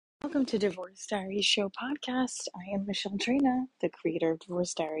welcome to Divorce Diaries Show podcast. I am Michelle Drina, the creator of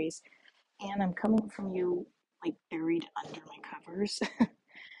Divorce Diaries, and I'm coming from you like buried under my covers.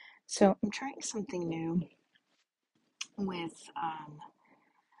 So I'm trying something new with,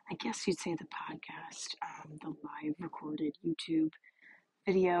 I guess you'd say the podcast, the live recorded YouTube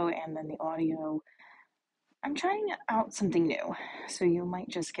video, and then the audio. I'm trying out something new. So you might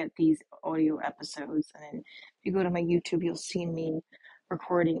just get these audio episodes, and then if you go to my YouTube, you'll see me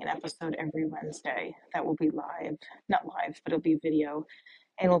recording an episode every Wednesday that will be live, not live, but it'll be video,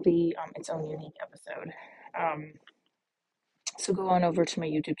 and it'll be its own unique episode. Um, so go on over to my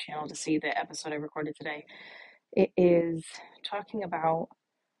YouTube channel to see the episode I recorded today. It is talking about,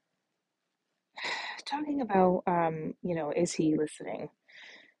 is he listening?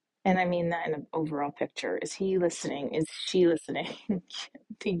 And I mean that in an overall picture. Is he listening? Is she listening?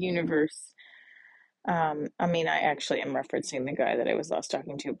 The universe. I mean, I actually am referencing the guy that I was last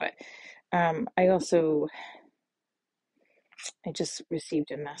talking to, but I just received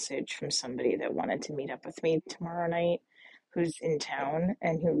a message from somebody that wanted to meet up with me tomorrow night, who's in town,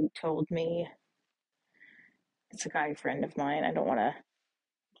 and who told me it's a guy friend of mine. I don't want to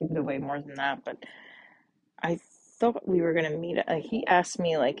give it away more than that, but I thought we were going to meet. He asked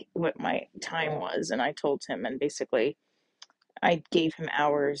me like what my time was, and I told him, and basically I gave him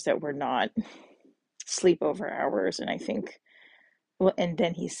hours that were not sleepover hours, and I think, well, and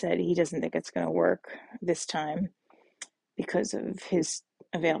then he said he doesn't think it's going to work this time because of his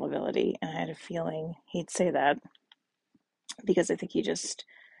availability. And I had a feeling he'd say that because I think he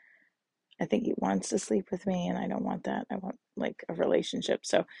wants to sleep with me, and I don't want that. I want like a relationship.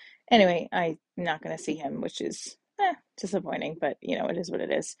 So anyway, I'm not going to see him, which is disappointing, but it is what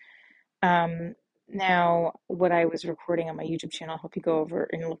it is. Um, Now, what I was recording on my YouTube channel, I hope you go over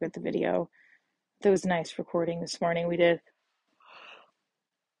and look at the video. That was a nice recording this morning. We did.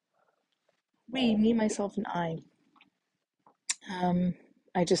 Me, myself, and I. Um,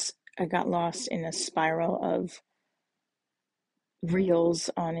 I got lost in a spiral of reels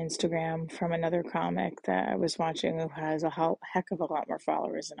on Instagram from another comic that I was watching who has a heck of a lot more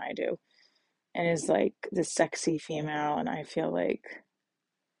followers than I do, and is like this sexy female, and I feel like,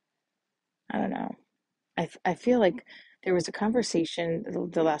 I don't know. I feel like there was a conversation,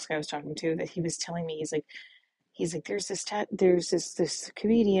 the last guy I was talking to, that he was telling me, he's like there's this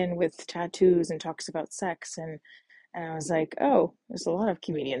comedian with tattoos and talks about sex, and I was like, oh, there's a lot of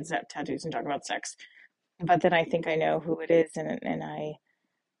comedians that have tattoos and talk about sex. But then I think I know who it is, and I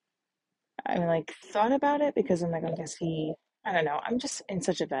like thought about it because I'm like, I guess I don't know. I'm just in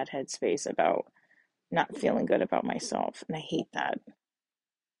such a bad headspace about not feeling good about myself, and I hate that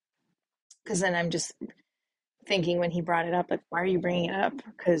because then I'm just thinking when he brought it up, like, why are you bringing it up?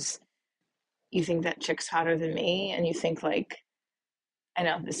 Because you think that chick's hotter than me, and you think like, I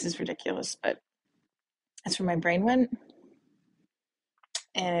know this is ridiculous, but that's where my brain went,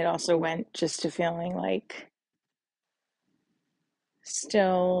 and it also went just to feeling like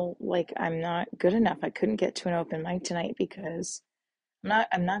still like I'm not good enough. I couldn't get to an open mic tonight because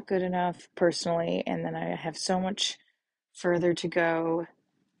I'm not good enough personally, and then I have so much further to go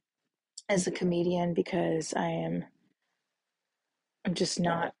as a comedian because I'm just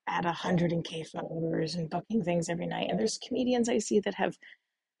not at 100K followers and booking things every night. And there's comedians I see that have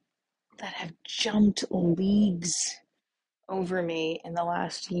jumped leagues over me in the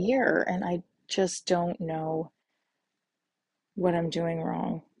last year, and I just don't know what I'm doing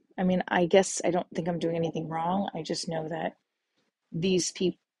wrong. I mean, I guess I don't think I'm doing anything wrong. I just know that these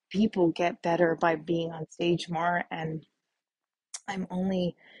people get better by being on stage more, and I'm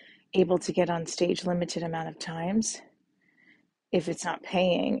only able to get on stage limited amount of times if it's not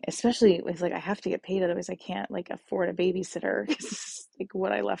paying, especially with like I have to get paid, otherwise I can't like afford a babysitter because this is like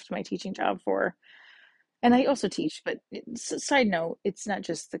what I left my teaching job for. And I also teach, but side note, it's not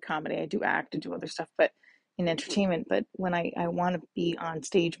just the comedy. I do act and do other stuff, but in entertainment. But when I want to be on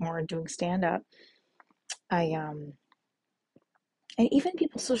stage more and doing stand up, I and even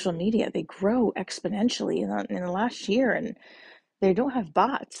people's social media, they grow exponentially in the last year, and they don't have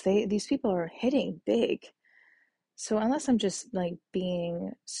bots. These people are hitting big. So unless I'm just like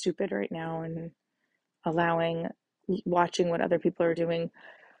being stupid right now and allowing watching what other people are doing,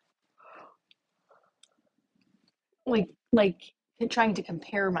 like trying to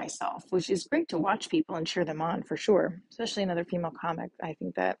compare myself, which is great to watch people and cheer them on for sure, especially another female comic. I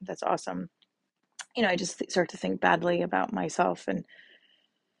think that's awesome. I just start to think badly about myself, and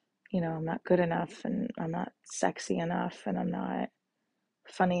I'm not good enough, and I'm not sexy enough, and I'm not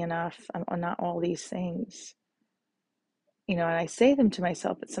funny enough. I'm not all these things. And I say them to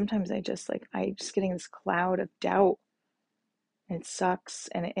myself, but sometimes I just getting this cloud of doubt, It sucks.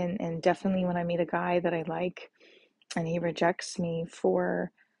 And definitely when I meet a guy that I like and he rejects me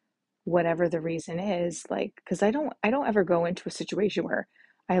for whatever the reason is, like, because I don't ever go into a situation where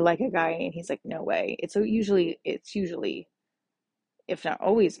I like a guy and he's like, no way. It's usually, if not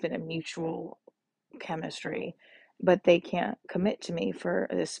always, been a mutual chemistry, but they can't commit to me for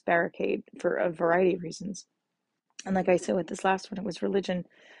this barricade for a variety of reasons. And like I said with this last one, it was religion,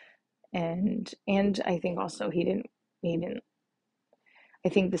 and I think also he didn't. I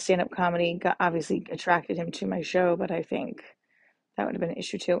think the stand-up comedy got obviously attracted him to my show, but I think that would have been an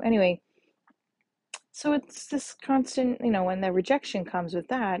issue too. Anyway, so it's this constant, when the rejection comes with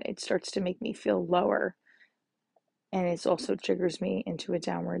that, it starts to make me feel lower, and it also triggers me into a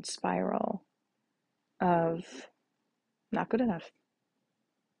downward spiral of not good enough.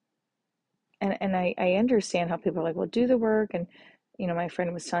 And I understand how people are like, well, do the work. And, my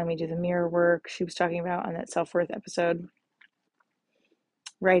friend was telling me do the mirror work. She was talking about on that self-worth episode,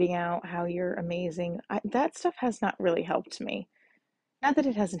 writing out how you're amazing. That stuff has not really helped me. Not that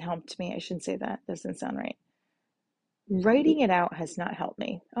it hasn't helped me. I shouldn't say that. Doesn't sound right. Writing it out has not helped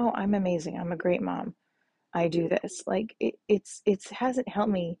me. Oh, I'm amazing. I'm a great mom. I do this. Like it hasn't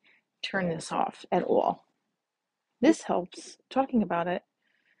helped me turn this off at all. This helps talking about it,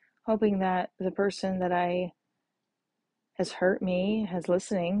 hoping that the person that I has hurt me has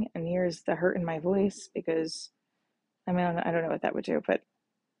listening and hears the hurt in my voice, because I mean I don't know what that would do, but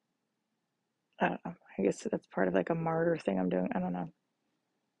I don't know. I guess that's part of like a martyr thing I'm doing. I don't know.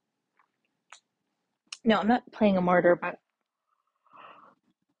 No, I'm not playing a martyr, but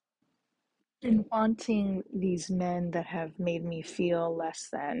in wanting these men that have made me feel less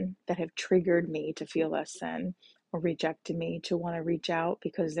than, that have triggered me to feel less than, or rejected me to want to reach out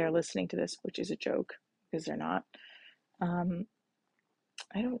because they're listening to this, which is a joke because they're not. Um,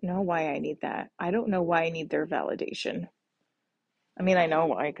 I don't know why I need that. I don't know why I need their validation. I mean, I know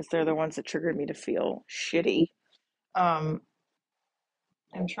why, because they're the ones that triggered me to feel shitty. Um,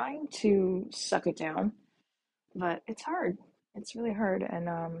 I'm trying to suck it down, but it's hard. It's really hard, and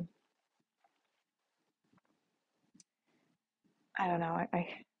I don't know. I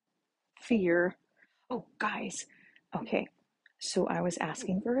fear. Oh, guys. Okay. So I was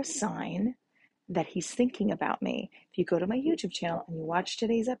asking for a sign that he's thinking about me. If you go to my YouTube channel and you watch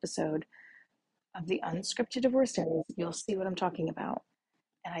today's episode of the Unscripted Divorce Diaries, you'll see what I'm talking about.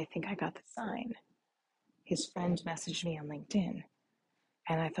 And I think I got the sign. His friend messaged me on LinkedIn.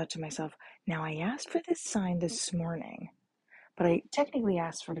 And I thought to myself, now I asked for this sign this morning, but I technically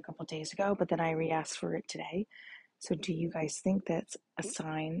asked for it a couple of days ago, but then I re asked for it today. So do you guys think that's a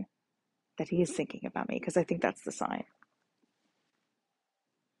sign that he is thinking about me? Because I think that's the sign.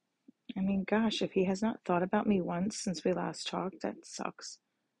 I mean, gosh, if he has not thought about me once since we last talked, that sucks.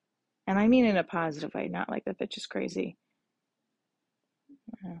 And I mean in a positive way, not like the bitch is crazy.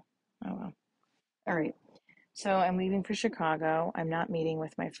 Oh, oh well. All right. So I'm leaving for Chicago. I'm not meeting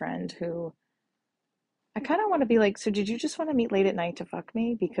with my friend who I kind of want to be like, so did you just want to meet late at night to fuck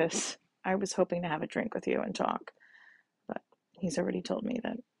me? Because I was hoping to have a drink with you and talk. But he's already told me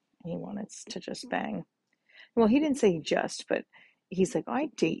that he wanted to just bang. Well, he didn't say just, but he's like, oh,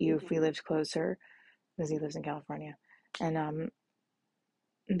 I'd date you if we lived closer, because he lives in California. And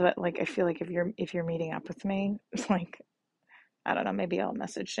but like I feel like if you're meeting up with me, it's like I don't know, maybe I'll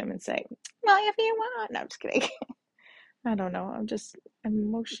message him and say, well, if you want. No, I'm just kidding. I don't know. I'm just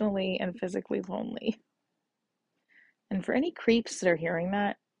emotionally and physically lonely. And for any creeps that are hearing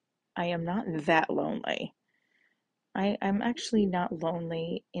that, I am not that lonely. I'm actually not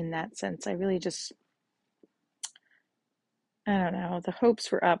lonely in that sense. I really just, I don't know. The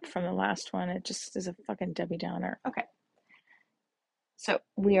hopes were up from the last one. It just is a fucking Debbie Downer. Okay. So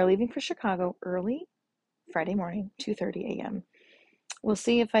we are leaving for Chicago early Friday morning, 2:30 a.m. We'll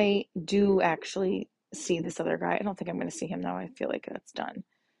see if I do actually see this other guy. I don't think I'm going to see him though. I feel like that's done.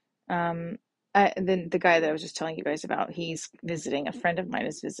 Um, the guy that I was just telling you guys about, he's visiting. A friend of mine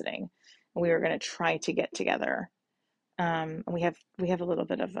is visiting, and we were going to try to get together. And we have a little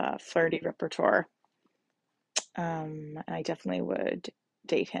bit of a flirty repertoire. I definitely would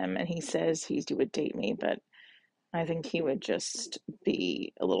date him, and he says he would date me, but I think he would just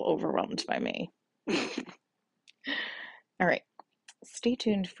be a little overwhelmed by me. All right, stay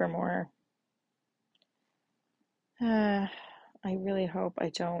tuned for more. I really hope I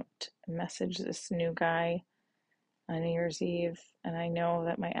don't message this new guy on New Year's Eve, and I know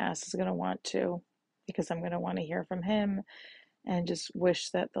that my ass is going to want to, because I'm going to want to hear from him and just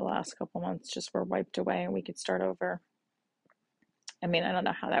wish that the last couple months just were wiped away and we could start over. I mean, I don't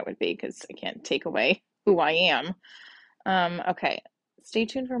know how that would be because I can't take away who I am. Okay, stay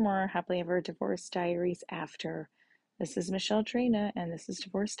tuned for more Happily Ever Divorce Diaries after This is Michelle Trina, and this is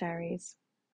Divorce Diaries.